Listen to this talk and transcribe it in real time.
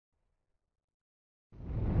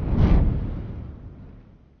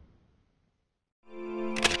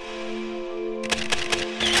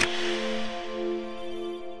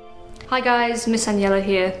Hi guys, Miss Aniela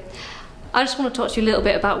here. I just want to talk to you a little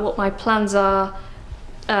bit about what my plans are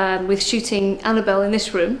with shooting Annabelle in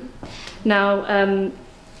this room. Now,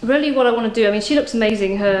 really what I want to do, I mean, she looks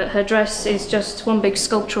amazing. Her dress is just one big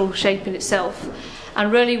sculptural shape in itself.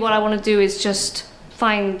 And really what I want to do is just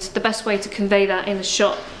find the best way to convey that in a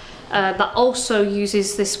shot that also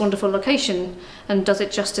uses this wonderful location and does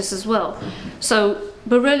it justice as well. So,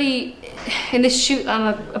 but really, in this shoot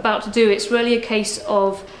I'm about to do, it's really a case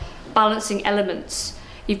of balancing elements.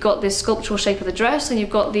 You've got this sculptural shape of the dress and you've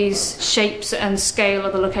got these shapes and scale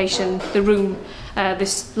of the location, the room,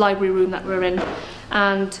 this library room that we're in.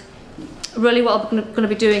 And really what I'm going to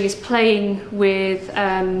be doing is playing with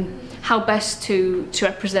how best to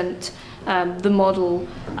represent the model,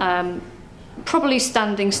 probably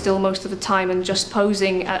standing still most of the time and just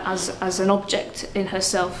posing as an object in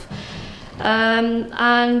herself.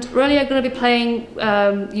 And really I'm going to be playing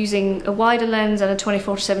using a wider lens and a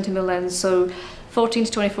 24 to 70mm lens, so 14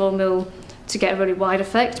 to 24mm to get a really wide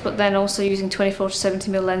effect, but then also using 24 to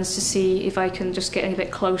 70mm lens to see if I can just get a bit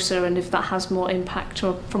closer and if that has more impact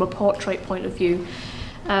from a portrait point of view.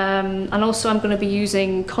 And also I'm going to be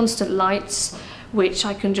using constant lights, which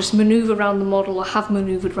I can just manoeuvre around the model, or have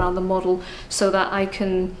manoeuvred around the model, so that I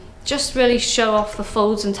can just really show off the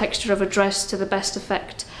folds and texture of a dress to the best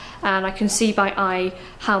effect. And I can see by eye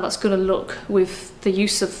how that's going to look with the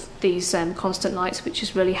use of these constant lights, which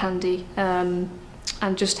is really handy and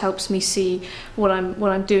just helps me see what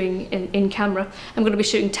I'm doing in camera. I'm going to be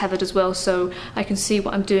shooting tethered as well, so I can see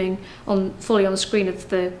what I'm doing fully on the screen of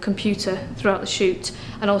the computer throughout the shoot,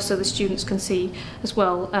 and also the students can see as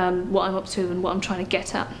well what I'm up to and what I'm trying to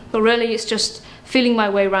get at. But really it's just feeling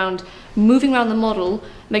my way around, moving around the model,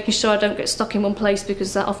 making sure I don't get stuck in one place,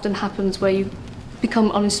 because that often happens where you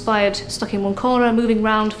become uninspired, stuck in one corner, moving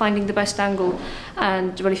around, finding the best angle,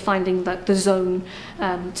 and really finding the zone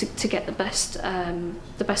to get the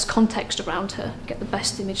best context around her, get the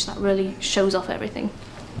best image that really shows off everything.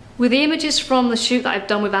 With the images from the shoot that I've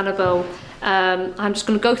done with Annabelle, I'm just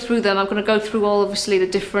going to go through them. I'm going to go through all, obviously, the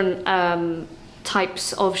different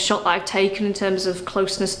types of shot that I've taken in terms of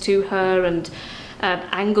closeness to her and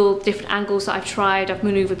different angles that I've tried. I've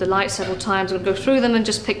manoeuvred the light several times. I'm going to go through them and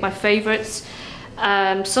just pick my favourites.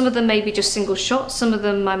 Some of them may be just single shots, some of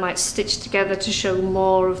them I might stitch together to show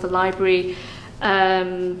more of the library.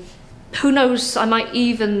 Who knows, I might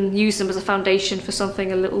even use them as a foundation for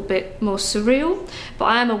something a little bit more surreal, but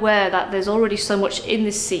I am aware that there's already so much in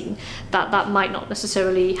this scene that might not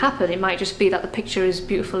necessarily happen. It might just be that the picture is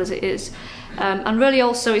beautiful as it is. And really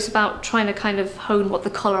also it's about trying to kind of hone what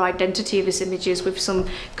the colour identity of this image is, with some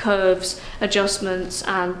curves, adjustments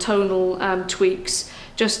and tonal tweaks,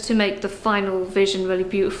 just to make the final vision really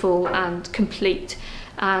beautiful and complete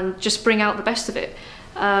and just bring out the best of it.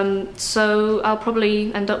 So I'll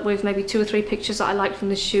probably end up with maybe 2 or 3 pictures that I like from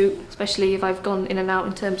the shoot, especially if I've gone in and out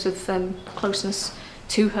in terms of closeness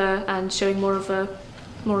to her and showing more of a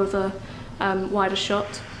wider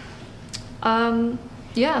shot.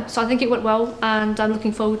 Yeah, so I think it went well, and I'm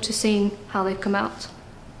looking forward to seeing how they come out.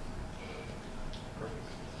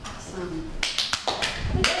 Awesome.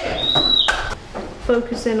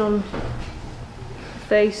 Focus in on the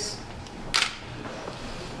face.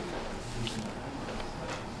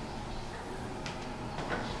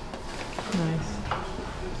 Nice.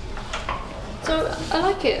 So I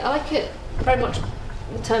like it very much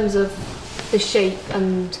in terms of the shape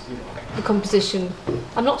and the composition.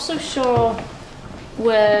 I'm not so sure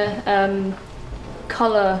where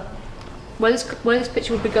where this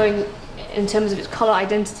picture would be going in terms of its colour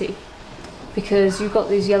identity, because you've got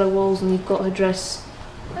these yellow walls and you've got her dress.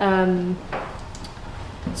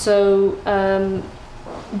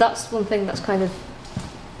 That's one thing that's kind of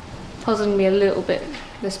puzzling me a little bit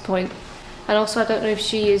at this point. And also I don't know if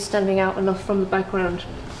she is standing out enough from the background.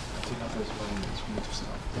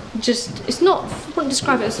 Just, it's not, I wouldn't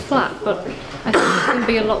describe it as flat, but I think it can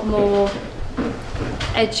be a lot more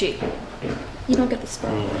edgy. You don't get the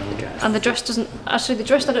spot of the dress. And the dress doesn't, actually the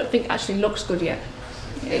dress I don't think actually looks good yet.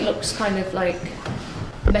 It looks kind of like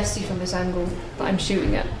messy from this angle that I'm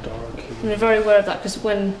shooting at. And I'm very aware of that, because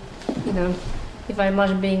when, you know, if I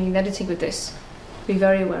imagine being in editing with this, be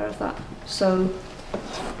very aware of that. So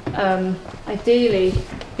ideally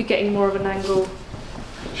be getting more of an angle.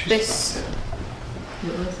 This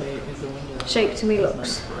shape to me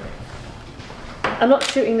looks, I'm not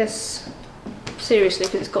shooting this seriously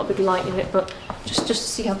because it's got a big light in it, but just to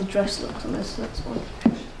see how the dress looks on this next one.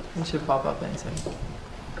 It should pop up anything.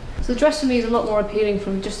 So the dress for me is a lot more appealing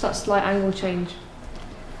from just that slight angle change.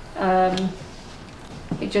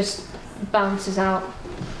 It just bounces out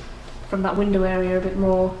from that window area a bit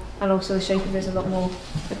more, and also the shape of it is a lot more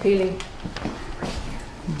appealing.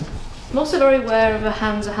 I'm also very aware of her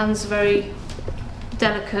hands. Her hands are very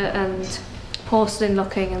delicate and porcelain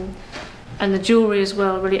looking, and the jewellery as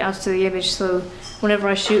well really adds to the image. So whenever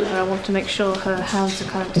I shoot her, I want to make sure her hands are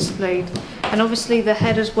kind of displayed. And obviously the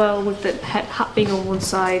head as well, with the hat being on one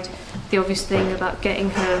side, the obvious thing about getting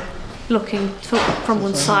her looking from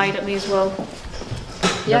one side at me as well.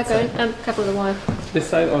 Yeah, go and cover the wire. This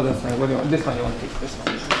side or that side? What do you want? This one you want to take, this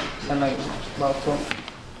one. And like about to.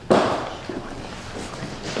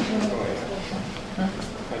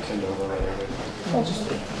 I'll just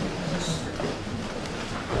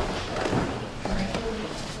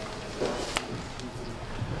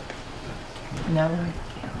Now,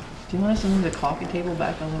 do you want us to move the coffee table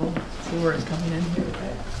back a little? See where it's coming in here?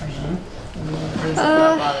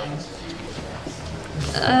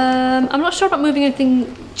 I'm not sure about moving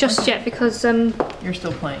anything just yet because You're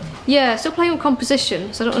still playing. yeah, still playing with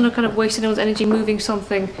composition, so I don't want to kind of waste anyone's energy moving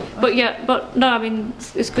something. But yeah, but no, I mean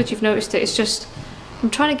it's good you've noticed it. It's just I'm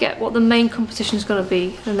trying to get what the main composition is going to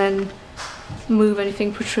be, and then move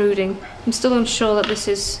anything protruding. I'm still unsure that this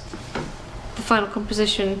is the final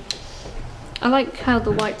composition. I like how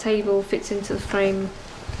the white table fits into the frame.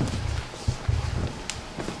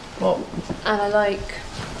 Well, And I like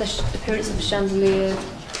the appearance of the chandelier.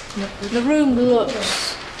 The room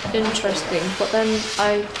looks interesting, but then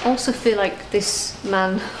I also feel like this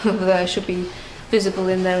man over there should be visible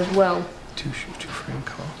in there as well. Two frame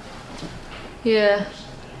call. Yeah,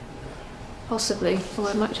 possibly. Or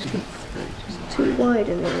it might just be too wide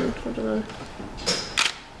in the end. I don't know.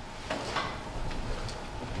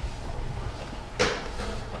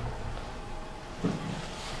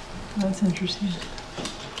 that's interesting.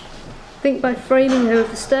 I think by framing her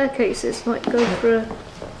with the staircases might go for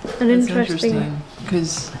an That's interesting.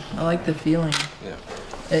 Because I like the feeling. Yeah.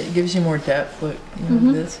 It gives you more depth. Look, you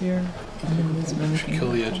know, this here, and then this You should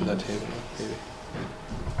kill the edge of that table, maybe.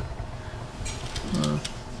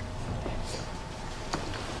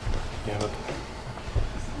 Yeah,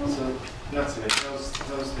 but So that's it.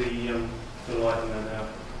 That was the light in there now.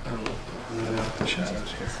 the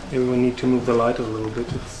shadows here. Maybe we need to move the light a little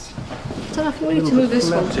bit. It's I don't know, I think we need to move this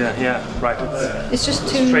one. yeah, right. It's just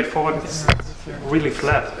It's too. straightforward. It's really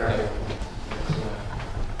flat.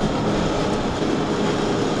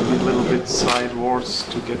 Maybe a little bit sidewards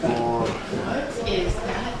to get more.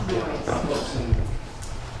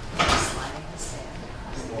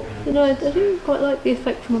 You know, I do quite like the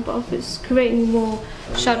effect from above. It's creating more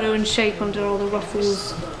shadow and shape under all the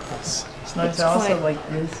ruffles. It's nice. It's I also quite- like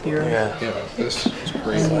this here. Yeah, this is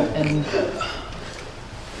great. And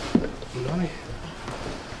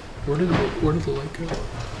Where did the light go?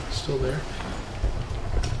 Still there?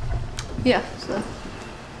 Yeah, so.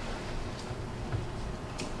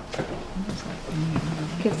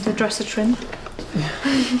 Give the dress a trim.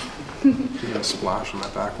 You're gonna splash on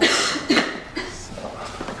that back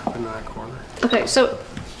wall. In that corner. Okay, so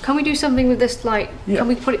can we do something with this light? Yeah. Can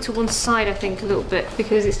we put it to one side, I think, a little bit?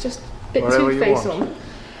 Because it's just a bit Whatever too you face want.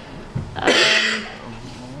 on.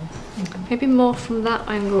 Maybe more from that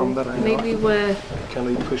angle. From that angle. Maybe where. Can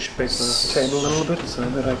we push back the table a little bit so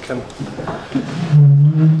that I can...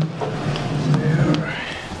 There.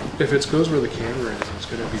 If it goes where the camera is, it's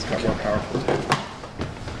going to be more powerful too.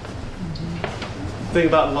 The thing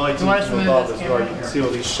about lighting You want us to from move above this is where you camera? can see all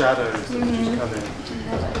these shadows that just come in.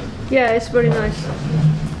 Yeah, it's really nice.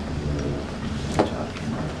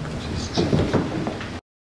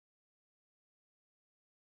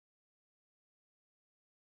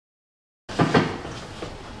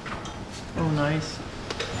 oh, nice.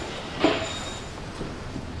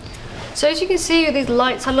 So as you can see with these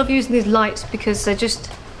lights, I love using these lights because they're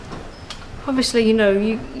just, obviously, you know,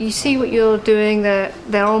 you see what you're doing, they're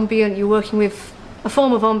ambient, you're working with a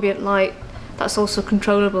form of ambient light that's also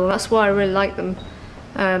controllable. That's why I really like them,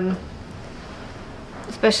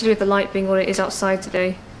 especially with the light being what it is outside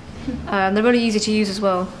today. They're really easy to use as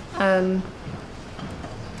well. And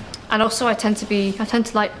also I tend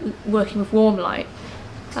to like working with warm light,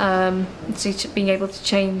 so being able to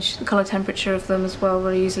change the colour temperature of them as well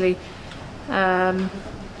really easily. I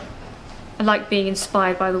like being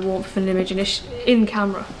inspired by the warmth of an image in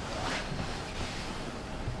camera.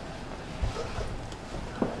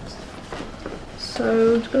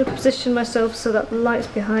 So I'm just going to position myself so that the light's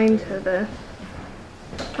behind her there.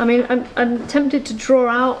 I mean, I'm tempted to draw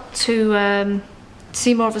out to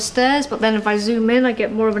see more of the stairs, but then if I zoom in, I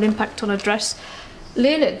get more of an impact on her dress.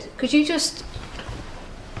 Leonard, could you just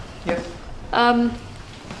Yes.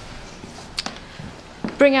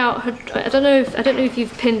 bring out her. I don't know if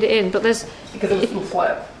you've pinned it in, but there's. Because it was too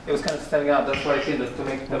flat. It was kind of standing out. That's why I pinned it to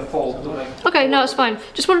make the fold. Okay, no, it's fine.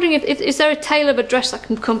 Just wondering if is there a tail of a dress that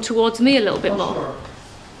can come towards me a little bit more? Sure.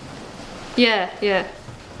 Yeah, yeah.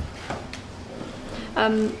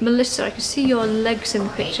 Melissa, I can see your legs in the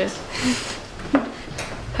picture.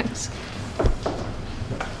 Thanks.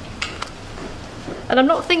 And I'm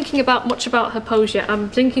not thinking much about her pose yet.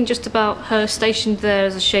 I'm thinking just about her stationed there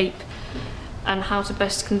as a shape and how to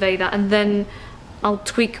best convey that. And then I'll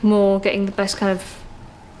tweak more, getting the best kind of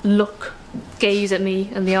look, gaze at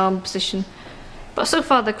me and the arm position. But so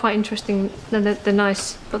far they're quite interesting. They're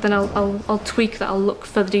nice. But then I'll tweak that. I'll look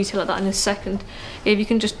further detail at that in a second. If you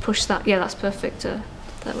can just push that, yeah, that's perfect. There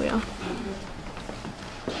we are.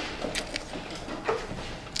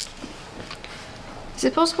 Is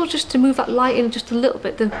it possible just to move that light in just a little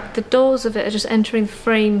bit? The doors of it are just entering the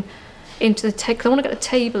frame into the table. I want to get a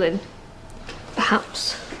table in,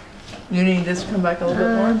 perhaps. You need this to come back a little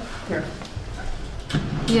bit more?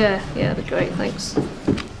 Here. Yeah, that'd be great, thanks. Are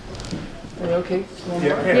you okay?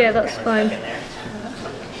 Yeah, that's fine.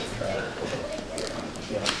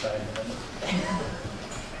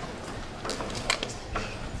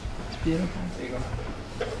 It's beautiful. There you go.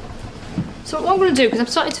 So what I'm going to do, because I'm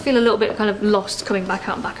starting to feel a little bit kind of lost coming back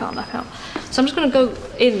out, back out, back out. So I'm just going to go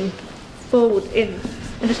forward in,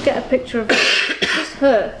 and just get a picture of just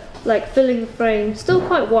her, like filling the frame, still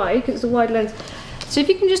quite wide because it's a wide lens. So if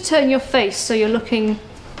you can just turn your face so you're looking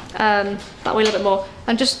that way a little bit more,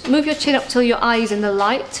 and just move your chin up till your eye's in the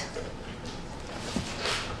light.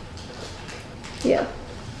 Yeah.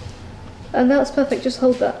 And that's perfect, just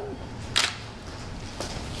hold that.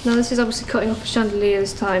 Now this is obviously cutting off a chandelier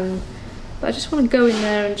this time, but I just want to go in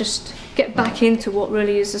there and just get back into what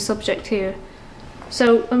really is the subject here.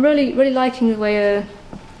 So I'm really liking the way her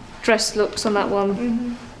dress looks on that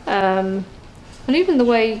one. And even the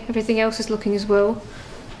way everything else is looking as well.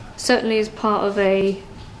 Certainly as part of a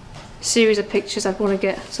series of pictures I'd want to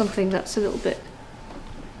get something that's a little bit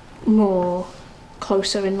more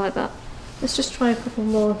closer in like that. Let's just try a couple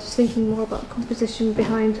more, just thinking more about composition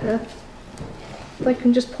behind her. If I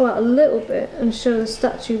can just pull out a little bit and show the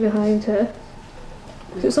statue behind her.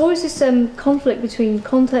 So it's always this conflict between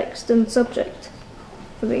context and subject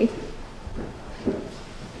for me.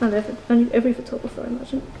 And every photographer, I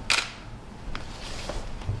imagine.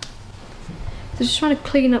 So just trying to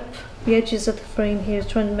clean up the edges of the frame here,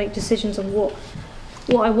 trying to make decisions on what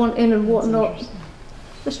I want in and what not.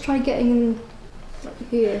 Let's try getting in like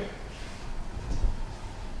here.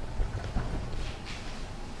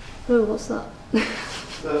 Oh, what's that?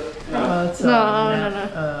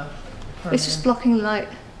 No. It's just blocking light.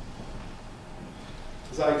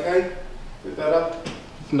 Is that okay? A bit better?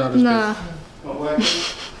 Not as Nah. Not working?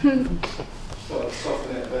 Sort of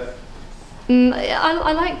soften it a bit.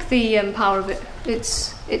 I like the power of it.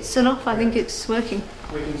 It's enough. I think it's working.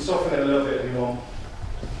 We can soften it a little bit if you want.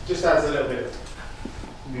 Just adds a little bit of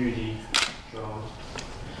moody drama.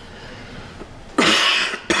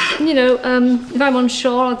 You know, if I'm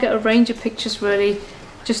unsure, I'll get a range of pictures really,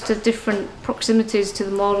 just at different proximities to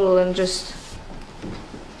the model, and just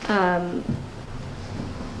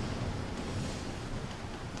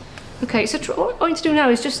okay. So what I want to do now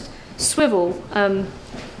is just swivel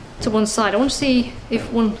to one side. I want to see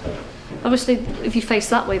if one. Obviously, if you face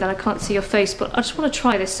that way, then I can't see your face. But I just want to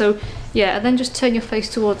try this. So yeah, and then just turn your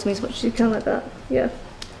face towards me as much as you can, like that. Yeah,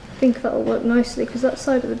 I think that'll work nicely because that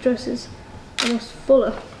side of the dress is almost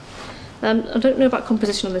fuller. I don't know about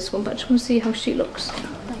composition on this one, but I just want to see how she looks.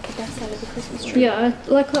 Like a best side of the Christmas tree. Yeah,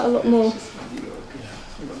 I like that a lot more.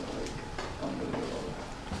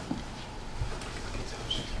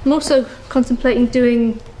 I'm also contemplating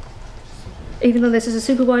doing, even though this is a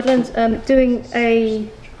super wide lens, doing a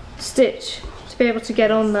stitch to be able to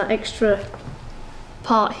get on that extra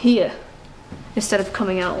part here instead of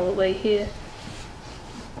coming out all the way here.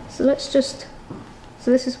 So let's just,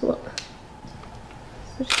 so this is what,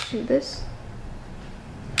 let's shoot this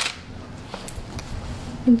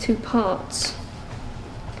in two parts.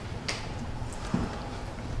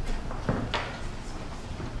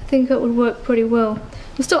 I think that would work pretty well.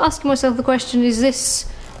 I'm still asking myself the question, is this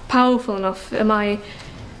powerful enough? Am I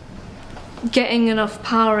getting enough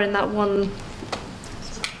power in that one,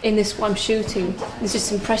 in this one I'm shooting? Is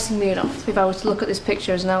this impressing me enough if I were to look at this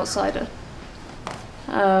picture as an outsider?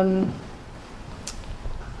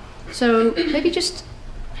 So maybe just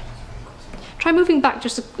try moving back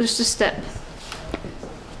just a step.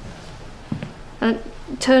 And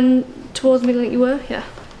turn towards me like you were, yeah.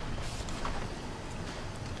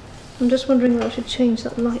 I'm just wondering whether I should change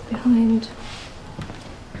that light behind.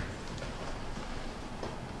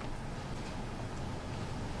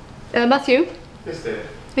 Matthew? Yes, dear.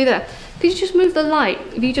 Are you there? Could you just move the light,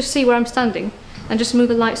 if you just see where I'm standing, and just move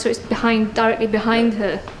the light so it's directly behind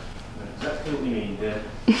her? Exactly what you mean, dear.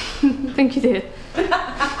 Thank you, dear.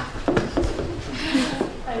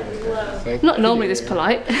 Not normally this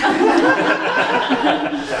polite. Made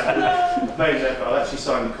effort. I'll actually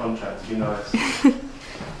sign the contract to be nice.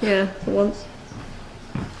 Yeah, for once.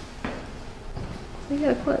 So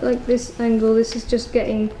yeah, I quite like this angle. This is just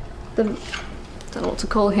getting the, I don't know what to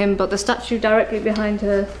call him, but the statue directly behind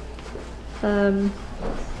her.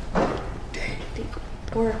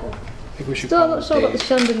 Oracle. I think we should Still, call I'm not it sure about the Dave.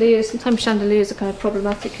 chandeliers. Sometimes chandeliers are kind of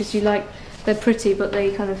problematic because they're pretty, but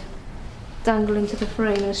they kind of dangle into the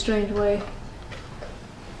frame in a strange way.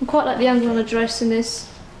 I quite like the angle on the dress in this.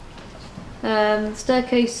 The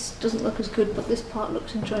staircase doesn't look as good, but this part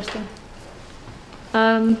looks interesting.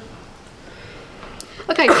 Okay,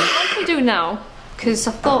 what can we do now? Because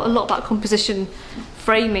I've thought a lot about composition,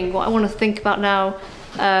 framing. What I want to think about now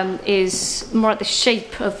is more at the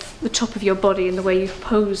shape of the top of your body and the way you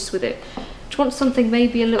pose with it. Do you want something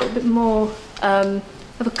maybe a little bit more of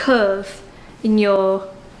a curve in your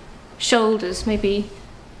shoulders, maybe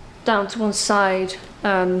down to one side?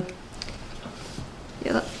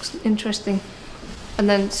 Yeah, that looks interesting. And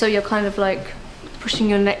then so you're kind of like pushing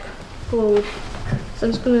your neck forward. So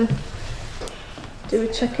I'm just going to do a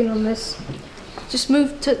check-in on this. Just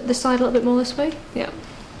move to the side a little bit more this way. Yeah.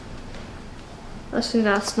 Actually,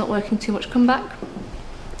 that's not working too much. Come back.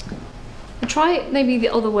 And try it maybe the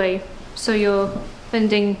other way. So you're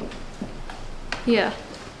bending here.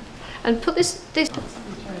 And put this. Yeah, I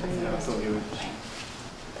thought you would.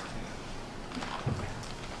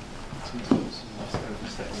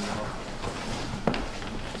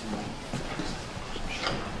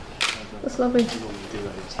 That's lovely.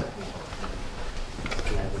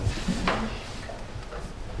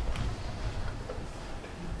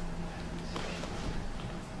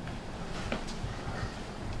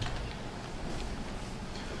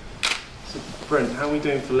 So, Brent, how are we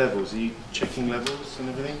doing for levels? Are you checking levels and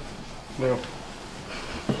everything? No.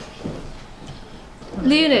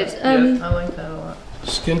 Leonid, I like that a lot.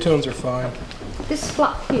 Skin tones are fine. this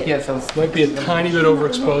flap here. Yeah, so Might be a tiny bit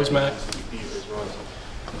overexposed, Matt.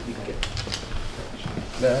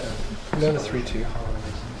 That, down to 3-2.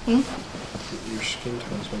 Your skin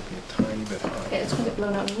tones might be a tiny bit high. Yeah, it's going to get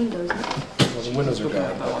blown out the window, isn't it? Well, the windows are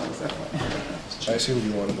gone. I assumed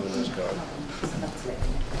you wanted the windows gone.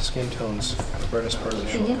 Skin tones, the brightest part of the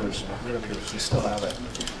shoulders, right up here, so you still have it.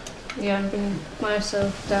 Yeah, I'm bringing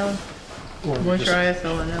myself down. Or What's just- your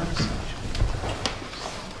ISO on those?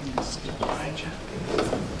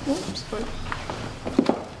 Oops, sorry.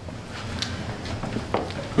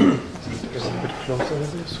 Just a bit closer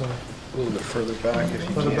with this, or a little bit further back if you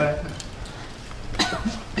further can. back.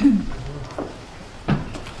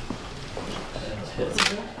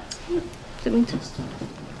 Didn't mean to.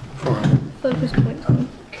 Forearm. Focus points.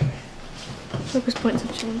 Focus points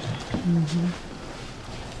have changed.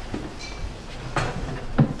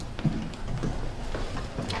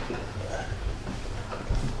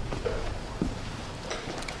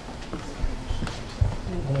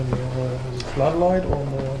 Floodlight or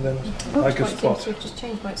more than like a spot? Seems to have just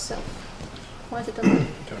changed by itself. Why has it done that?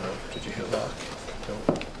 Don't know. Did you hit lock? No.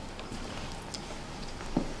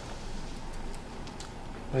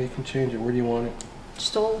 Well, you can change it. Where do you want it?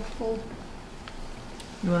 Just all.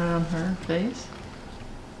 You want it on her face?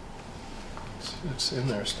 It's in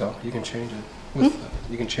there still. You can change it. With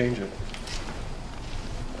you can change it.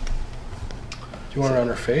 Do you want it on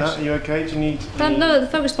her face? Matt, are you okay? Do you need... No, the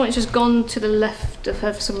focus point's just gone to the left of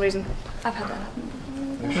her for some reason. I've had that happen.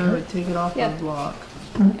 You I sure? would take it off Yeah. the block.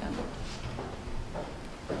 Yeah.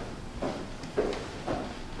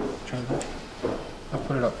 Try that. I'll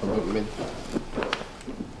put it up about mid.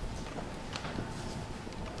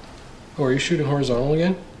 Oh, are you shooting horizontal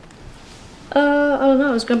again? I don't know,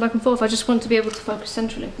 I was going back and forth. I just want to be able to focus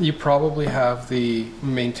centrally. You probably have the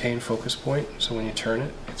maintain focus point, so when you turn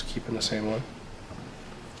it, it's keeping the same one.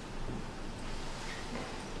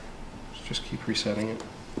 Just keep resetting it.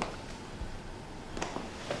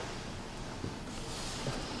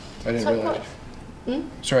 I didn't So realize.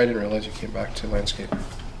 Sorry, I didn't realize you came back to landscape.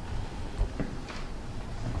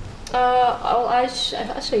 I've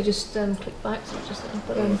actually just clicked back, so just then,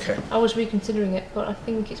 but Okay. I was reconsidering it, but I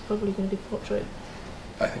think it's probably going to be portrait.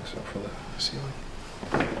 I think so for the ceiling.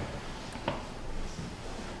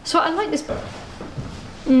 So I like this. I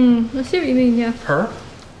see what you mean. Yeah. Her?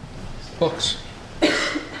 Books.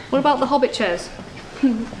 What about the Hobbit chairs? Do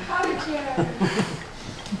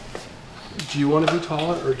you want to be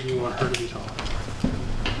taller, or do you want her to be taller?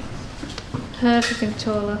 Her to think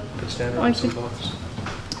taller. Could stand I up with some could- books.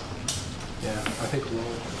 I think low.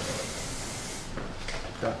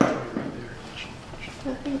 That right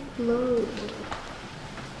there. I think low.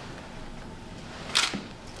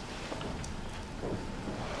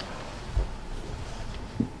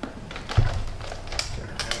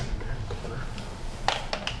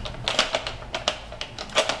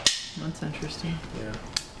 That's interesting. Yeah.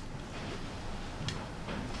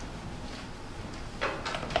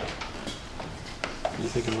 You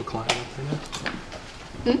thinking about climbing up there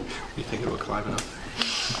now? You thinking about climbing up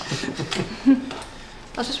there?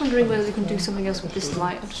 I was just wondering whether they can do something else with this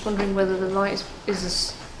light. I'm just wondering whether the light is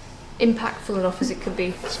as impactful enough as it could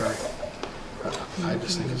be. Sorry. I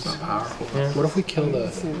just think it's not powerful. Yeah. What if we kill the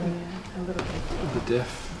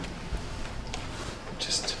diff?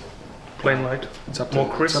 Just Plain light. it's up to More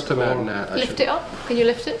crisp It's up to Matt and Nat. Lift it up? Can you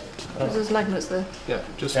lift it? Because there's magnets there. Yeah,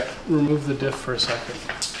 just remove the diff for a second.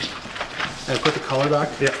 And put the color back.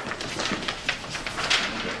 Yeah.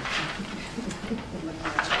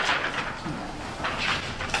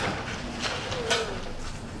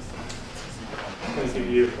 I'm going to give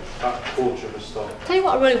you about a quarter of a stop. Tell you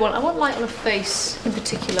what I really want. I want light on a face in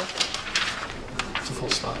particular. It's a full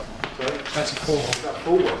stop. Sorry? That's a full. Is that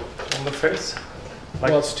full one? On the face?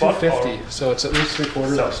 Like Well, it's spot 250, so it's at least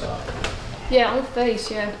 3/4 of a stop. Yeah, on the face,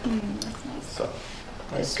 yeah. So,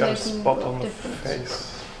 I It's got a making spot a on the difference.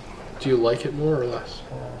 face. Do you like it more or less?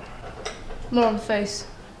 More on the face.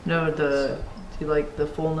 No, do you like the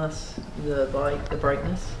fullness, the light, the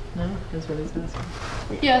brightness? No? That's what he's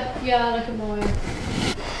asking. Yeah, I like it more. Yeah.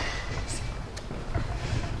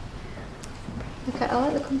 Okay, I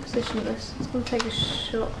like the composition of this. It's going to take a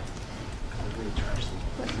shot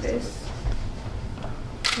like this.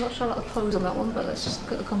 I'm not sure about the pose on that one, but let's just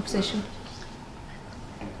look at the composition.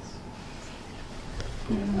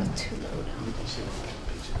 That's too low now.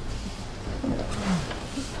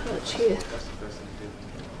 Perch here.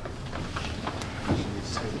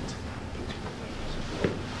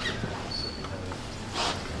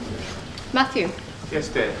 Matthew, Yes,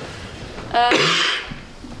 dear.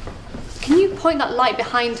 can you point that light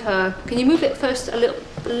behind her? Can you move it first a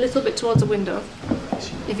little bit towards the window?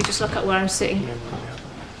 If you just look at where I'm sitting.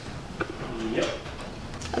 Yep.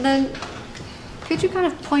 And then, could you kind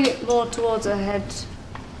of point it more towards her head,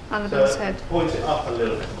 Annabelle's head? Point it up a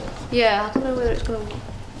little bit more. Yeah, I don't know whether it's going to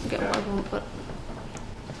get what I want, but...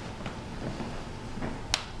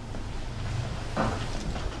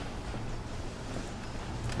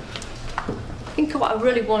 I think what I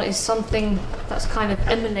really want is something that's kind of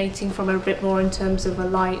emanating from her a bit more in terms of a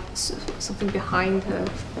light, something behind her.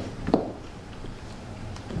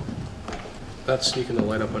 That's sneaking the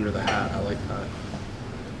light up under the hat. I like that.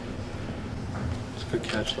 It's a good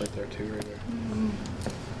catch light there too, right there.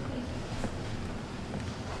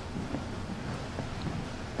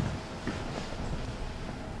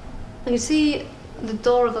 And you see the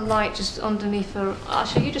door of the light just underneath her.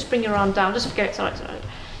 Actually, you just bring your arm down. Just forget it's alright.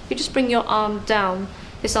 You just bring your arm down.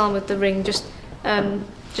 This arm with the ring. Just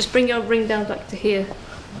bring your ring down back to here.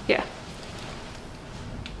 Yeah.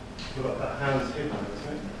 You've got that hand hidden,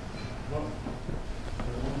 isn't it? What?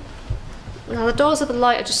 Now the doors of the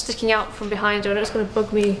light are just sticking out from behind her, and it's going to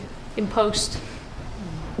bug me in post.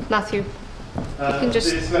 Matthew, you can just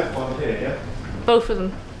This left one here, yeah? both of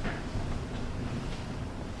them.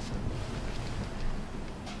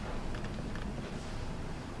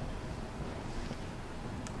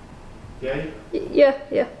 Yeah?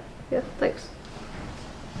 Yeah. Thanks.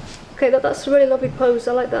 Okay, that's a really lovely pose.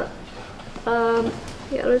 I like that.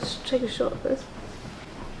 Yeah, let's take a shot of this.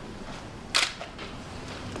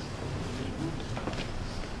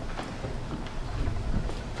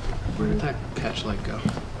 Where did that catch light go?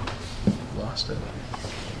 Lost it.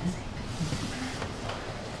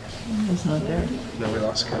 It's not there. No, we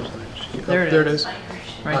lost the catch light. There it There it is. is.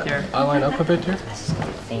 Right there. I line up a bit here.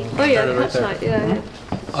 Oh yeah, Right that's there. right. Yeah.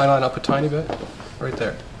 I line up a tiny bit. Right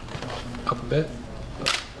there. Up a bit.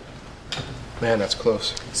 Man, that's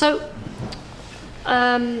close. So,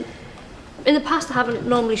 in the past, I don't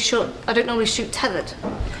normally shoot tethered,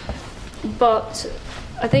 but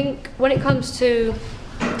I think when it comes to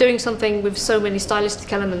doing something with so many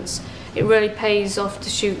stylistic elements, it really pays off to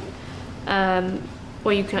shoot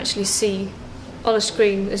where you can actually see on a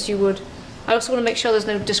screen as you would. I also want to make sure there's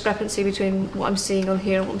no discrepancy between what I'm seeing on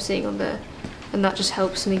here and what I'm seeing on there, and that just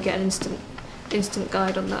helps me get an instant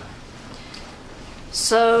guide on that.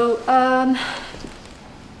 So,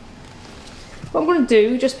 what I'm going to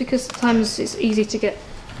do, just because sometimes it's easy to get,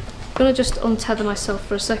 I'm going to just untether myself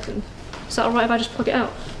for a second. Is that alright if I just plug it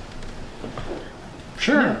out?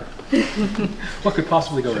 Sure. What could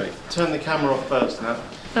possibly go right? Turn the camera off first now.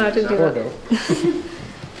 No, I didn't do Or that. no.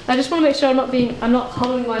 I just want to make sure I'm not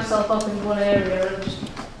hollowing myself up in one area and just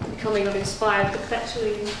becoming uninspired, but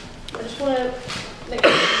actually, I just want to make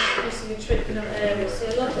sure I'm missing a trick in other areas. See, I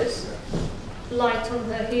love this light on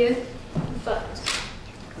her here, in fact.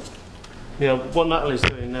 Yeah, what Natalie's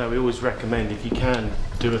doing now, we always recommend if you can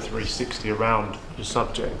do a 360 around your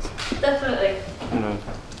subject. Definitely. You know,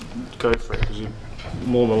 go for it because you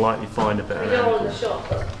more than likely find a better We don't want angle. the shot,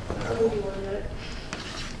 but I really want to do it.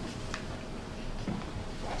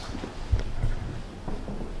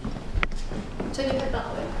 Turn your head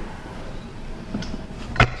that way.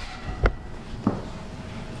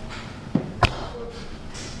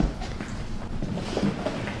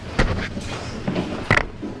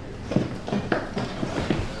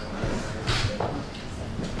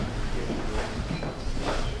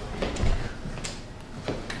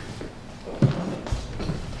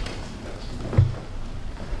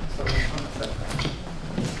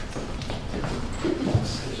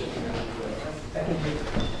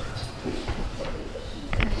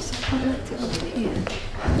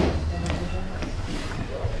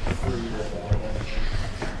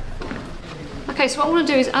 Okay, so what I want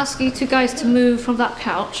to do is ask you two guys to move from that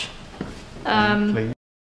couch. Please.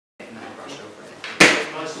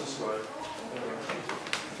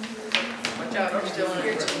 Watch out, you're still in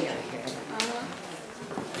it.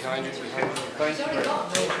 Behind you, thank you.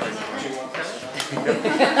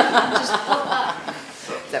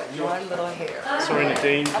 That one little hair. Sorry,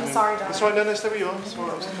 Nadine. I'm sorry, darling. That's right, no, stay where you are. That's all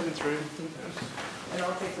right, I was coming through. And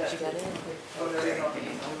I'll take that.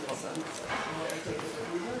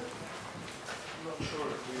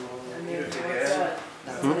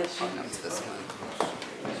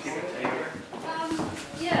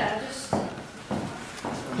 Yeah, just...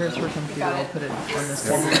 Here's her computer, I'll put it on this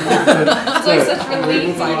one. It's like such relief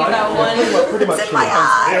to get that one. Pretty much. It's in my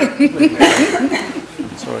eye.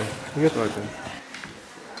 Sorry. You good? Okay.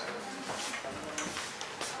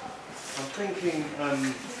 I'm thinking, I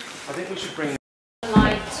think we should bring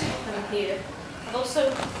light coming here. I've also...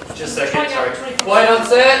 Just a second, sorry. Quiet Quiet on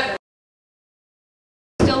set!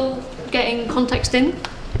 Still getting context in,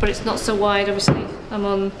 but it's not so wide, obviously. I'm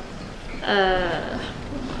on...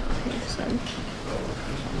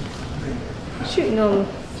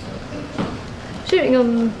 shooting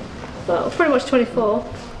on, well, pretty much 24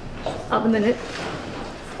 at the minute.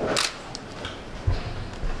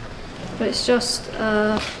 But it's just,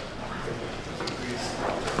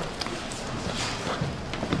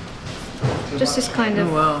 just this kind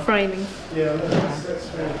of framing.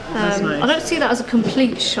 That's nice. I don't see that as a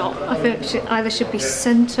complete shot. I think it either should be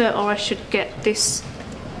centre or I should get this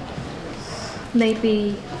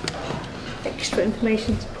maybe extra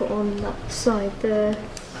information to put on that side there.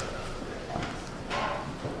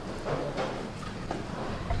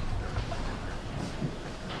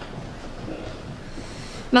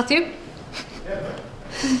 Matthew?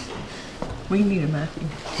 We need a Matthew.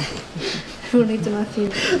 Who needs a Matthew?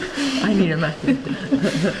 I need a Matthew.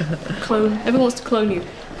 Clone. Everyone wants to clone you.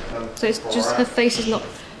 So it's just her face is not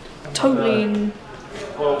totally in...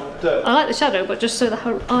 I like the shadow, but just so that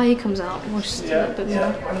her eye comes out just a little bit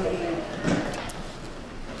more.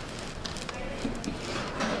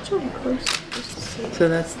 Try close, just to see. So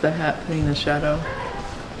that's the hat putting the shadow.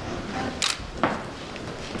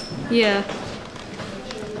 Yeah.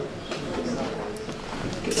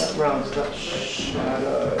 get that round to that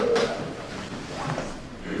shadow.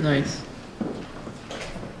 Nice.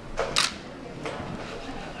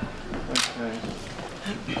 Okay.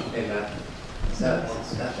 Hey Matt, is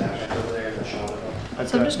that back over there in the shot?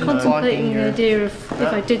 So I'm just contemplating the idea of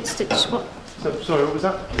if I did stitch what. So, sorry, what was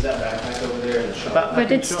that? Is that backpack over there in the shot? If I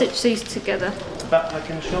did stitch these together. Backpack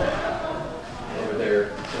in the shop? Over there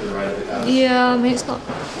to the right of the house? Yeah, I mean it's not.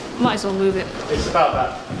 Might as well move it. It's about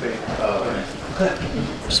that big. Oh, okay.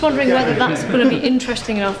 Just wondering whether that's going to be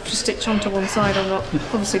interesting enough to stitch onto one side or not.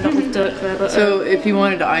 Obviously not with Dirk there, but... So if you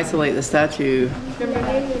wanted to isolate the statue,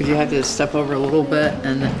 would you have to step over a little bit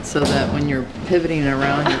and so that when you're pivoting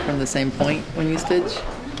around you're from the same point when you stitch?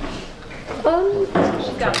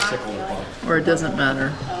 Or it doesn't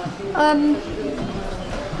matter?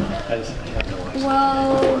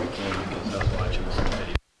 Well...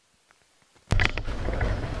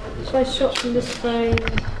 So I shot from this frame.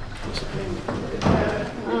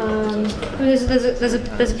 I mean, there's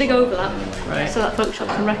a big overlap, Right. so that Photoshop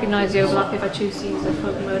can recognise the overlap if I choose to use a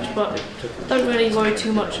photo merge, but don't really worry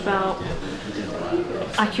too much about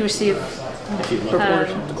accuracy of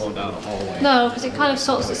Proportions. no, because it kind of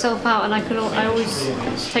sorts itself out, and I always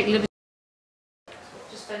take liberties.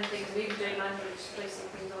 Just spend things, and even doing manually, just placing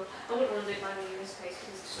things on. I wouldn't want to do it manually in this case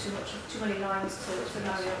because it's just too many lines to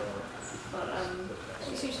marry up. But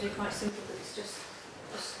it's usually quite simple. It's just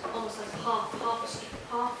a almost like half.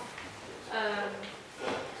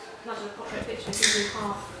 Imagine a portrait picture, gives you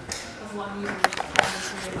half of what I'm using in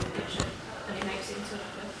the picture, and it makes it into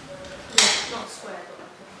like a, not a square,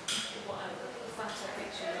 but like a fatter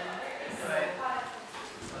picture.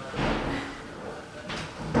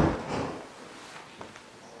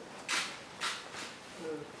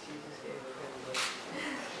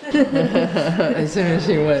 As soon as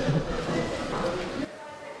she went.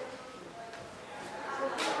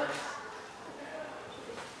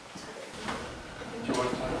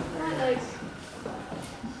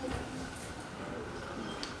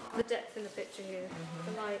 The depth in the picture here,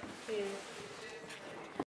 the light here.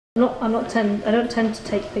 I don't tend to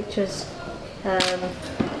take pictures that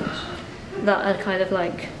are kind of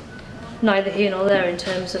like neither here nor there in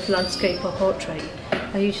terms of landscape or portrait.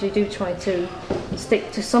 I usually do try to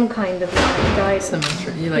stick to some kind of guide.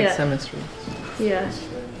 Symmetry. You like symmetry. Yeah.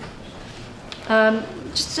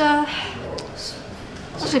 It's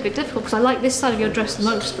actually a bit difficult because I like this side of your dress the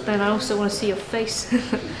most, but then I also want to see your face.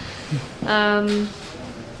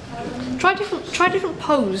 Try different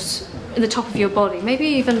pose in the top of your body. Maybe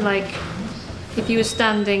even like if you were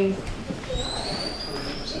standing.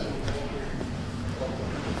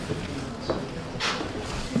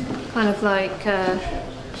 Kind of like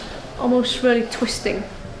almost really twisting,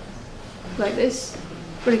 like this,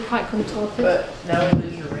 really quite contorted. But now we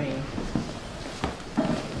lose your ring.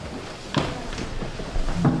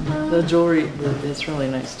 The jewelry, it's really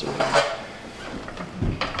nice jewelry.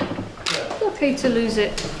 Okay to lose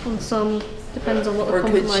it on some, depends on what the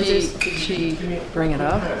compromise is. Could she bring it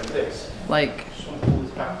up? Like,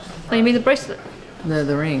 Oh, you mean the bracelet?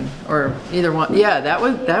 the ring, or either one. Yeah,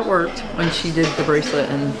 that worked when she did the bracelet,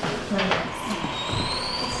 and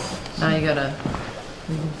now you gotta.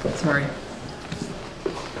 Sorry.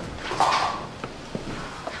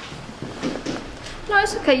 No,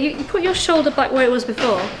 it's okay. You put your shoulder back where it was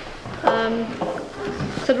before.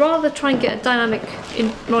 So I'd rather try and get a dynamic,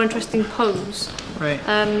 more interesting pose. Right.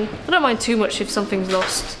 I don't mind too much if something's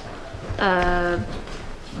lost.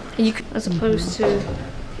 You could, as opposed to,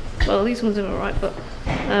 well, these ones are alright, but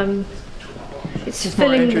it's more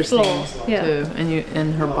filling the interesting floor. Yeah. too,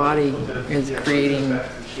 and her body is creating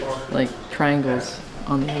like triangles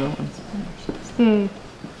on the other ones. Hmm.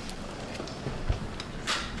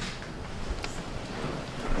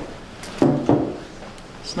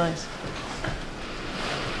 It's nice.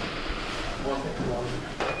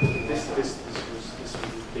 This was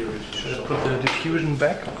the original. Should I put the diffusion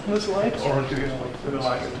back on this light, or do you put it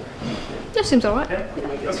like it? That seems alright. Yeah?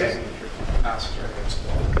 Okay.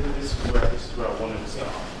 This is where I wanted to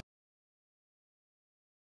start.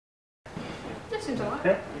 That seems alright.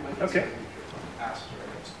 Yeah? Okay.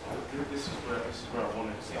 This is where I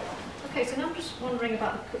wanted to start. Okay, so now I'm just wondering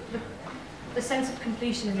about the sense of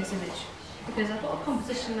completion in this image. Because I've got a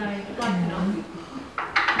composition I like enough.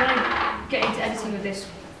 When I get into editing with this,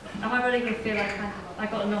 am I really going to feel like I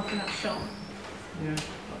got enough in that shot? Yeah,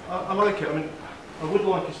 I like it. I mean, I would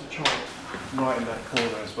like us to try right in that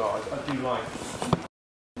corner as well. I do like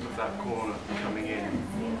that corner coming in.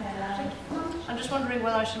 I'm just wondering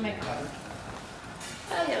whether I should make. Oh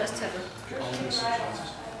yeah, let's tell them. Oh, can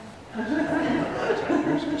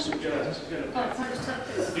I just tap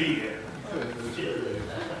this?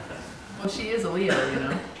 Well, she is a Leo, you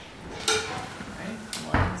know.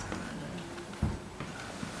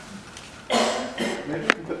 Maybe we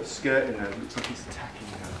can put the skirt in there. It looks like it's attacking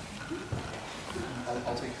her.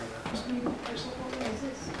 I'll take care of that.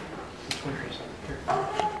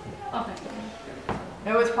 Okay.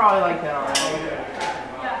 It was probably like that already.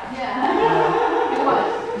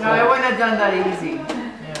 Yeah. No, I wouldn't have done that easy. Yeah.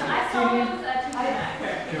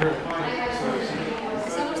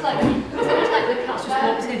 It's almost like the cat's just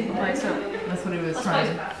walked in by itself. That's what he was That's why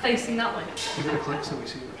trying. it's facing that way. Give it a click so we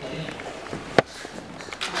see what we're talking.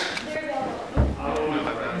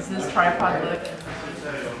 Is this tripod look? Do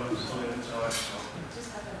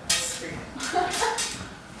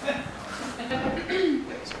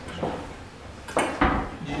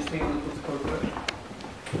you think we'll put the code away?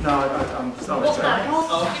 No, I'm sorry. What's that?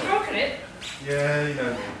 You've broken it? Yeah, you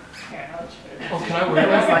know. Oh, can I wear It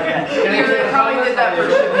was like that. You probably did that for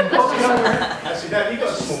See that? You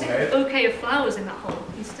got a small head. Okay of flowers in that hole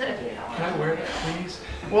instead. Can I wear that, please?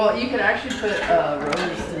 Well, you could actually put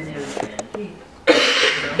rose in his feet.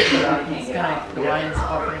 He's gonna, the wine's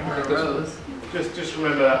offering her a rose. Just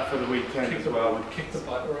remember that for the weekend as well. Kick the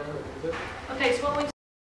butt around a little bit. Okay, so what we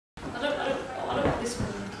I don't want this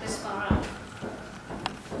one this far out.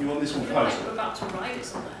 You want this one I feel like closer? we're about to ride it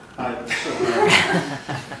somewhere. Sure.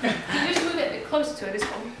 Can you just move it a bit closer to it, this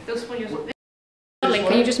one? This one you're modelling,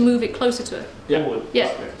 can you just move it closer to her? Forward.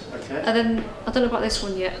 Yeah. Okay. And then, I don't know about this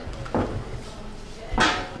one yet.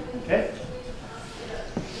 Okay.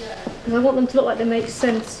 Because I want them to look like they make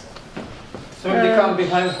sense. So maybe they come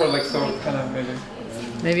behind her like so, kind of maybe.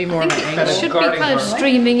 Maybe more I of an think angle. it should be guarding kind of her.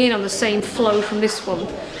 streaming in on the same flow from this one.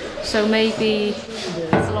 So maybe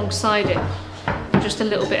alongside it, or just a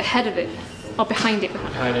little bit ahead of it, or behind it.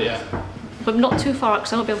 Behind it, yeah. But not too far out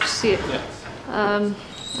because I won't be able to see it. Yeah.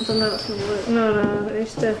 I don't know if that's going to work. No, it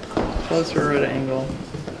needs to... Closer at an angle.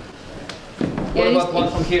 What about one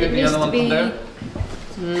from here and the other one from there?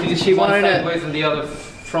 Is she one wanted it- sideways and the other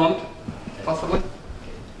front, possibly?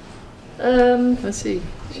 Let's see.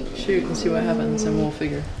 Shoot and see what happens, and we'll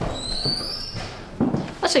figure.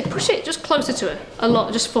 I'd say push it just closer to her, a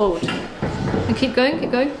lot, just forward. And keep going,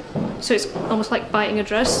 keep going. So it's almost like biting a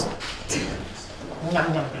dress.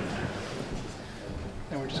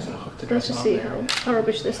 And we're just gonna hook the Let's dress just on see there. how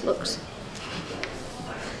rubbish this looks.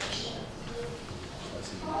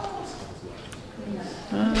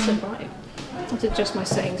 It's so bright. That's just my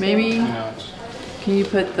settings. Maybe, No, it's- can you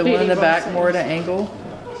put the one in the back more at an angle?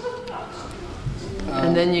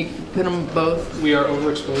 And then you put them both. we are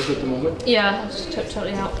overexposed at the moment. Yeah, it's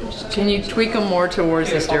totally out. Just Can you tweak them more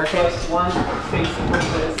towards the staircase? One facing like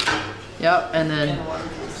this. Yep, and then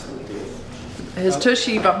his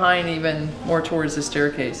tushy behind even more towards the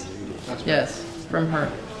staircase. Yes, from her.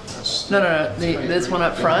 No, this one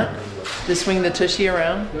up front. Just swing the tushy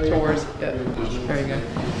around towards. Yeah. There you go.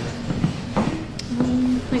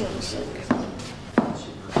 hang on a sec.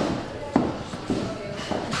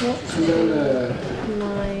 So then,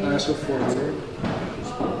 My... ISO 400.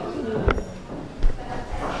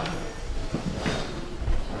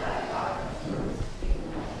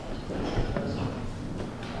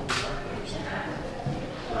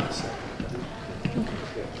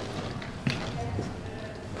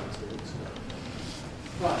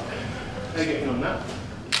 How are you getting on that?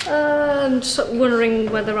 I'm just sort of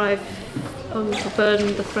wondering whether I've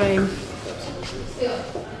overburdened the frame.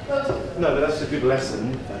 No, but that's a good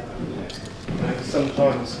lesson.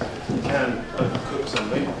 Sometimes you can overcook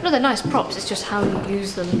something. No, they're nice props, it's just how you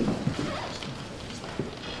use them.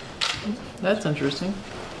 That's interesting.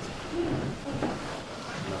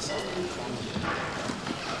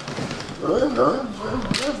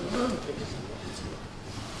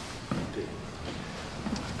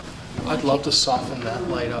 I'd love to soften that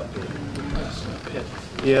light up as a pit.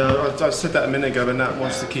 Yeah, I said that a minute ago, and that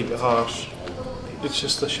wants to keep it harsh. It's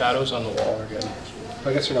just the shadows on the wall are good.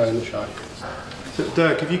 I guess you're not in the shot. So,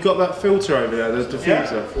 Dirk, have you got that filter over there, the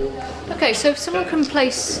diffuser? Okay, so if someone can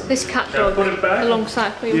place this cat dog put it back.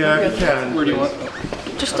 alongside, Yeah, if you can. Where do you want?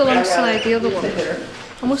 just alongside the other one.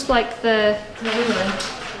 Almost like the...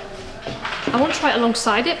 I want to try it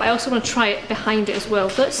alongside it, but I also want to try it behind it as well.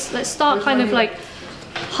 So let's start kind of like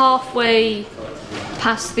halfway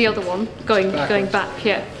past the other one, going back,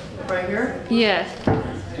 yeah. Right here? Yeah.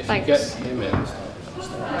 If you Thanks. get him in.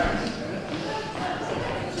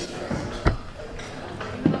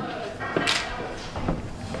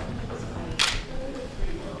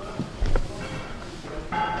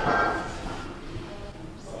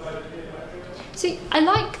 See, I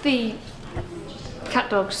like the cat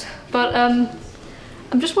dogs, but I'm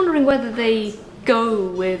just wondering whether they go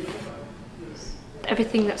with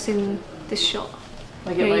everything that's in this shot.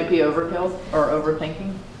 Like it might be overkill or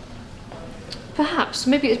overthinking. Perhaps,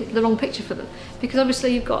 maybe it's the wrong picture for them, because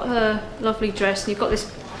obviously you've got her lovely dress and you've got this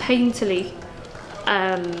painterly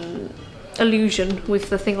illusion with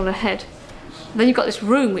the thing on her head. Then you've got this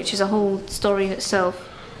room, which is a whole story in itself,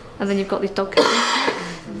 and then you've got this dog.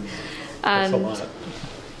 And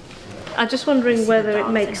I'm just wondering whether it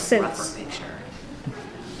makes sense. Do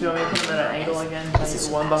you want me to put them at an angle again? Like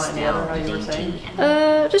one behind the other, how you were saying?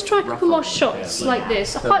 Just try a couple more shots like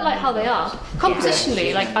this. I quite like how they are.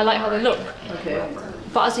 Compositionally, like I like how they look. Okay.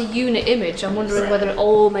 But as a unit image, I'm wondering whether it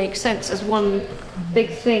all makes sense as one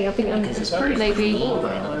big thing. I think maybe...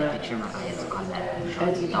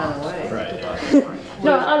 Edgy kind of way.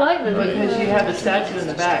 No, I like them. Because you have a statue in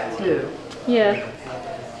the back too. Yeah.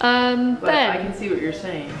 But I Ben, can see what you're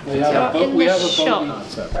saying. We have a in boat. We the have a shot. boat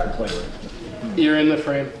concept to play with. You're in the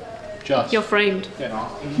frame. Just. You're framed. Yeah.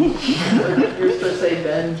 You're supposed to say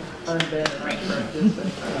Ben, unben.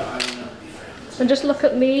 And just look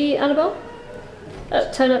at me, Annabelle.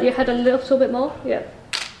 Turn up your head a little bit more. Yeah.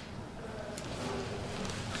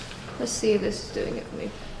 Let's see if this is doing it for me.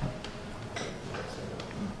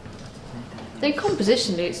 Then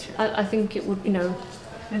compositionally, I think it would,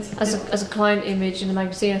 as a client image in a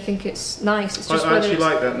magazine. I think it's nice. It's just I actually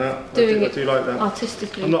like that now. I do like that.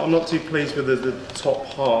 Artistically. I'm not too pleased with the top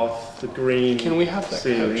half, the green. Can we have that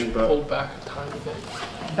ceiling, couch pulled back a tiny bit?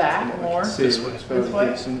 Back more? This way.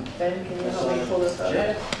 Decent. Ben, can you help me pull this up?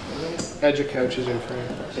 Edge of couch is in frame.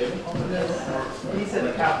 He said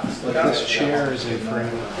the couch. This chair is in frame.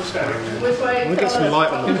 Which way? I'm gonna get some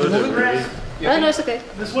light on the hood, really. Oh no, it's okay.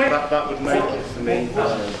 This way? That would make it for me.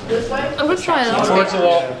 This way? I'm gonna try it. Towards the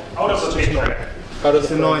wall. Out of It's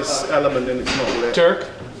the a nice element and it's not lit. Dirk,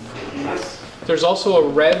 there's also a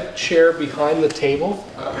red chair behind the table.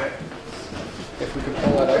 Okay. If we could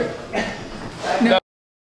pull that out. No.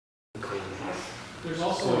 There's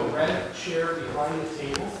also a red chair behind the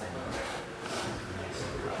table.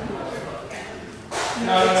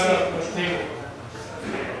 No, the table.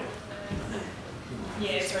 Yeah,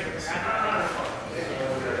 it's right around.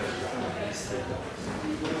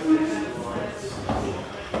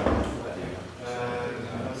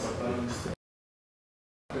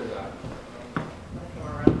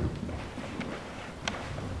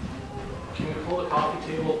 Can we pull the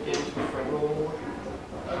coffee table into the frame a little more?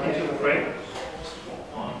 Into the frame.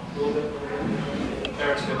 A little bit.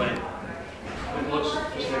 There, it's good light. It looks,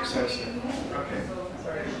 just makes sense. Okay.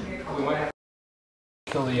 We might have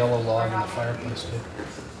to kill the yellow log in the fireplace too.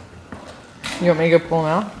 You want me to go pull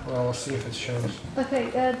them out? Well, we'll see if it shows.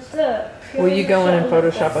 Okay, Dirk. Will you go in and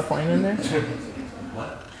Photoshop a flame in there?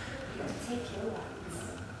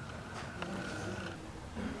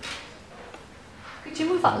 Could you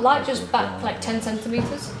move that light just back like 10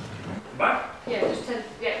 centimeters? Back? Yeah, just 10.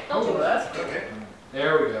 Yeah. Oh, that's Okay.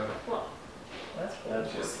 There we go. What? That's cool.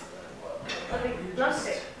 I think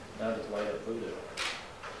landscape. Now just light up voodoo. Do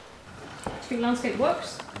you think landscape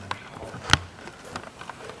works?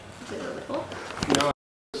 Is it a little bit more? No.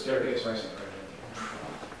 Staircase nice and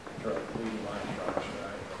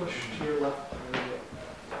Push to your left.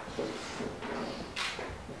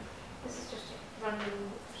 This is just a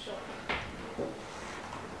random shot.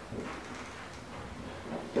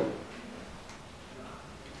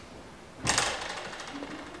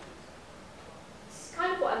 It's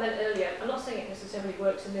kind of what I meant earlier. I'm not saying it necessarily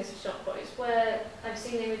works in this shot, but it's where I've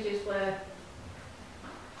seen images where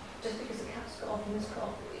just because the cat's got off and this got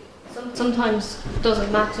off, sometimes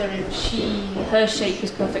doesn't matter if her shape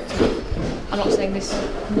is perfect. I'm not saying this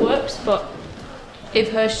works, but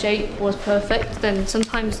if her shape was perfect, then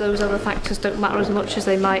sometimes those other factors don't matter as much as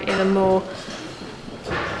they might in a more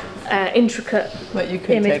intricate But you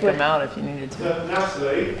could image take them out if you needed to. So,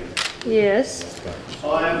 Natalie, Yes.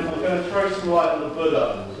 I'm going to throw some light on the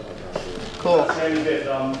Buddha. Cool. That's the only bit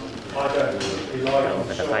I don't really like.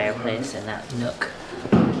 Over the fireplace in that nook.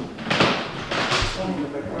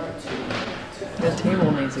 The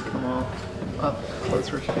table needs to come off up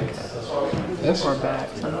closer to This? or back.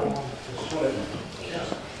 Something.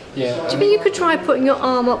 Yeah. Do you think you could try putting your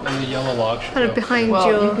arm up And the yellow log should kind of go. behind Well,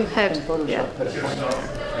 your you could head? in Photoshop Yeah. put a flame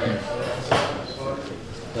there.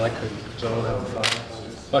 Well, I couldn't because I don't have the file.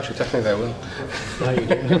 Well, actually, technically I will. Now you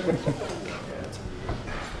do.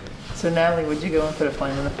 So Natalie, would you go and put a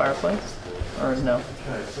flame in the fireplace? Or no?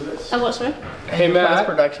 Oh, what, sorry? Hey, In Matt.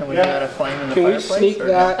 post-production, would you add a flame in the Can we fireplace? sneak or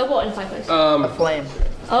no? that Oh, what in the fireplace? A flame.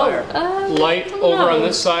 light I don't over know. on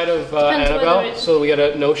this side of Depends whether Annabelle it's- so we get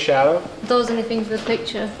a no shadow? Does anything for the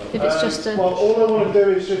picture? If it's just a Well, all I want to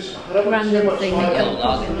do is just, I don't want too random much thing. light that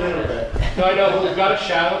on you- just a little bit. No, I know, but we've got a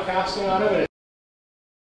shadow casting on it.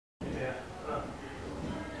 Yeah.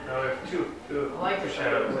 No, we have two. I like the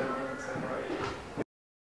shadows.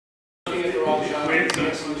 Wait, so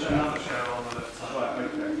it's another shadow on the left side. Right,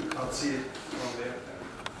 okay. Can't see it from there.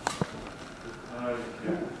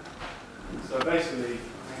 Okay. So basically,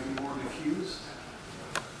 maybe more diffused.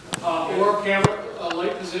 Or camera, a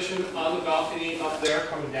light position on the balcony up there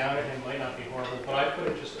coming down, and it might not be horrible, but I put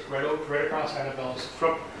it just right across Annabelle's,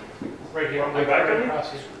 From right here. From the I put it back right of it?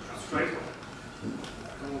 across here. straight.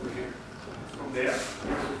 Come over here. From there.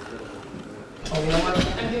 I don't know what to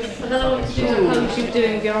do the pose you were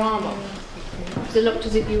doing with your arm up. Because it looked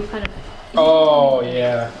as if you were kind of. Oh,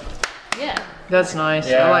 yeah. Yeah. That's nice.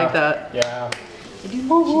 Yeah. I like that. Yeah.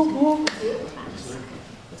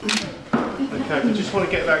 Okay, we just want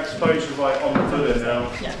to get that exposure right on the Buddha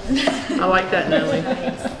now. I like that, Natalie.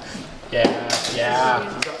 Yeah.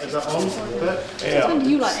 Is that on? When do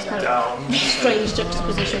you like kind of strange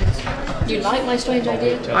juxtapositions? Do you like my strange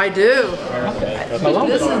idea? I do.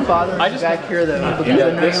 This is bothering me back here though, because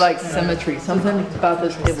I know you like symmetry. Something about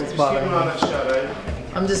this table's bothering Keep an eye on me. that shadow.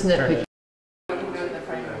 I'm just nitpicking.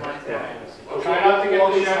 Try not to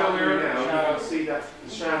get the shadow Now, there. you can see that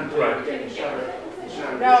the shadow. Right. Getting the shadow. The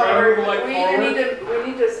shadow No, Try to move the light we either forward.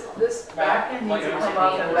 need to, this back end needs to come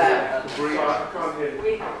up and back. I can't hear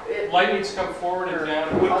you. It, Light needs to come forward and down.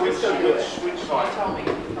 I'll just go do it. Switch Tell side. me.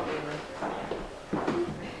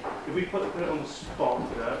 If we put it on the spot,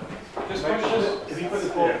 Just make push sure this. if you put the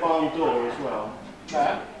barn door as well.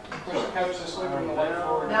 Matt, push the couch this way, bring the light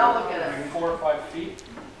forward. Now look at it. Maybe 4 or 5 feet.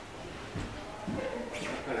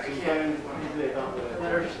 Better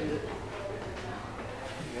see it.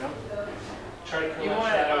 Yeah. Try to come You out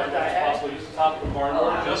want it shadow on as a much as diag? possible. Use the top of the barn door.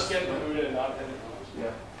 Just get the hood and not hit it.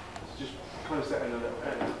 Yeah. Just close that in a little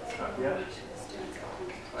bit. Yeah. Right,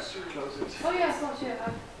 close it. Oh yeah, so yeah,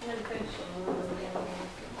 I'm gonna finish.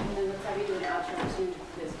 And then let's have you do an outro to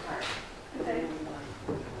this part. Okay.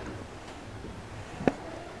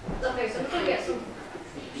 Okay, so I'm going to get some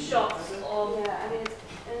shots of Yeah, I mean,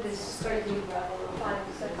 it's starting to gravel.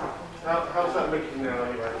 How's that looking now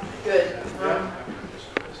anyway? Good. Yeah.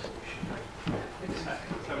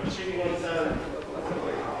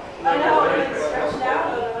 I know, it's stretched out, I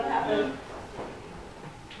don't know what happened.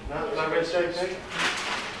 No red straight thing?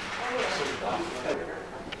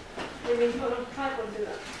 maybe put on a tripod and do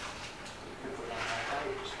that.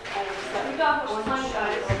 We don't have much time,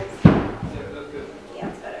 guys. Yeah,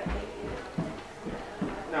 it's better.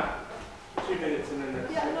 No. 2 minutes and then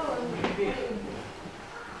that's Yeah, no.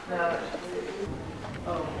 Now,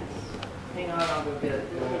 oh, hang on, I'll go get it.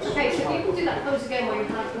 Okay, so if you can do that pose again where you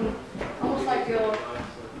have them almost like you're on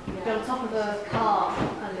top of a car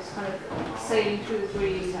and it's kind of sailing through the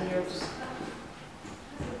breeze and you're just.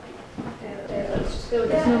 Okay, let's just go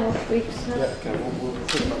with this. No more tweaks. Yeah, okay, we'll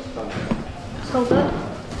pretty much done. Just hold that.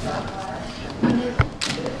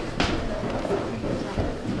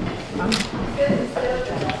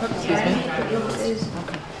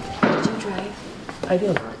 Did you drive? I do.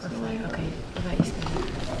 Okay. What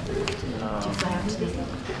about you,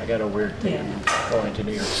 I got a weird thing going to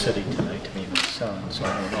New York City tonight to meet my son, so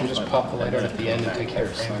I don't know. You just pop the light out at the end and take care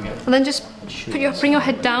of framing it. And then just bring your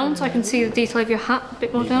head down so I can see the detail of your hat a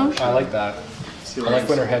bit more down. I like that. I like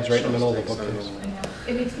when her head's right in the middle of the bookcase.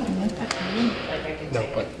 No,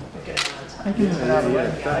 but I can move it out of the way.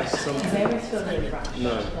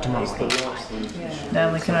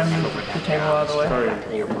 Natalie, can I move the table out of the way?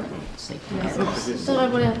 Don't I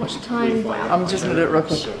really have much time. I'm just gonna do it real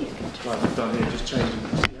quick.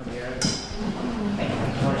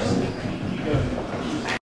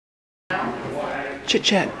 Chit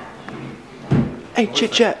chat. Hey,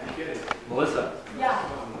 chit chat. Melissa. Yeah.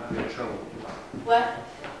 What?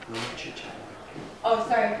 Oh,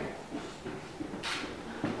 sorry.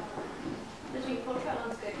 Did you portrait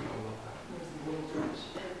landscape?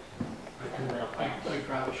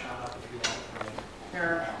 Grab a shot up if you want.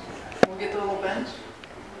 Here, we'll get the little bench.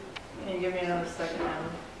 Can you give me another second now?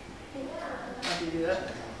 After you do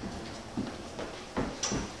that.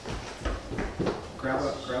 grab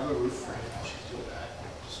a roof frame.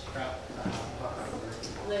 Just grab.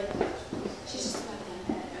 She's just about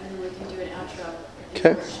that, and then we can do an outro.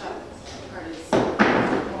 Okay. Shot part is.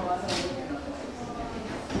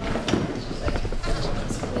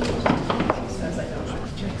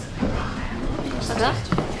 Like that?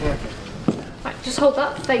 Right, just hold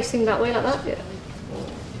that facing that way like that. Yeah.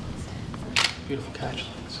 Beautiful catch.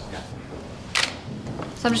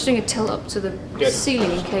 So I'm just doing a tilt up to the Good.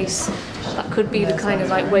 ceiling in case that could be the kind of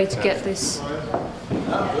like way to get this.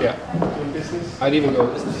 Yeah. I'd even go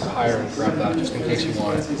higher and grab that just in case you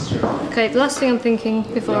want it. Okay, the last thing I'm thinking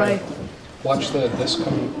before I. Watch this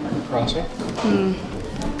come crossing.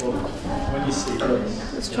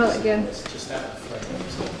 Let's try that again.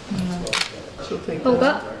 Hold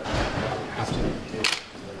that. Have to.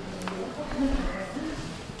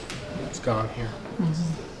 It's gone here.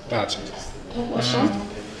 That's it. What's that?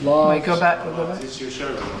 Wait, go back, go back.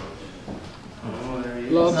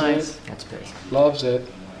 Loves Nice. it. Loves it.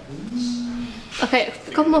 Okay,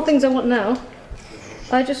 a couple more things I want now.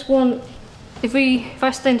 I just want, if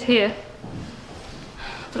I stand here,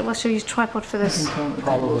 I don't know if I should use tripod for this.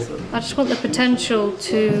 Probably. I just want the potential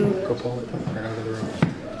to Go pull it right out of the room.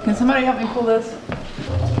 Can somebody help me pull this?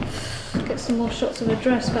 get some more shots of the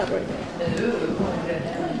dress fabric.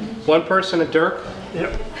 One person, a Dirk.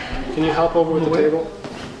 Yep. Can you help over with the table?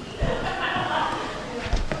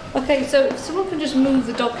 Okay, so if someone can just move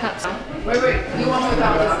the dog cats out. Wait, you want me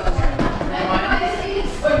without this?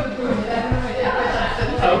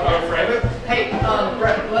 I'll frame it. Hey,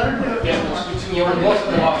 Brett, let her do it. Yeah, you were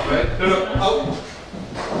blocking them off, right? No, out.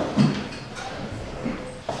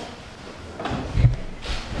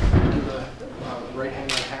 Right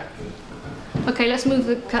hand hat. Okay, let's move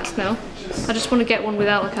the cats now. I just want to get one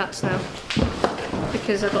without the cats now.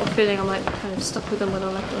 Because I've got a feeling I'm like kind of stuck with them whether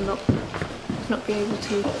I like it or not. not be able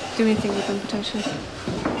to do anything with them potentially.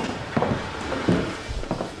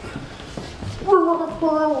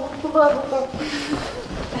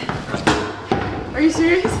 Are you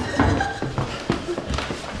serious?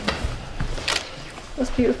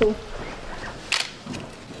 That's beautiful.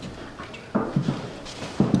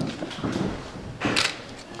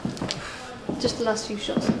 Just the last few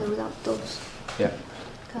shots though without dogs. Yeah.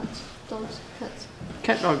 Cats, dogs, cats.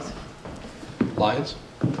 Cat dogs. Lions?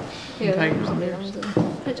 Yeah, Tigers and lions.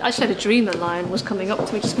 I actually had a dream a lion was coming up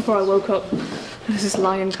to me just before I woke up. There was this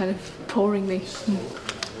lion kind of pawing me.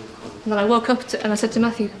 And then I woke up and I said to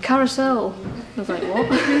Matthew, carousel. I was like, what?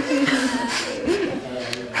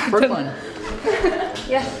 Brooklyn.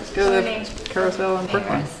 Yeah. Let's go to the carousel in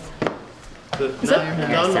Brooklyn. Is that?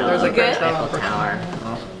 There's a carousel in Brooklyn.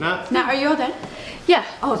 Now, are you all done? Yeah.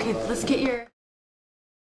 Oh, okay, let's get your...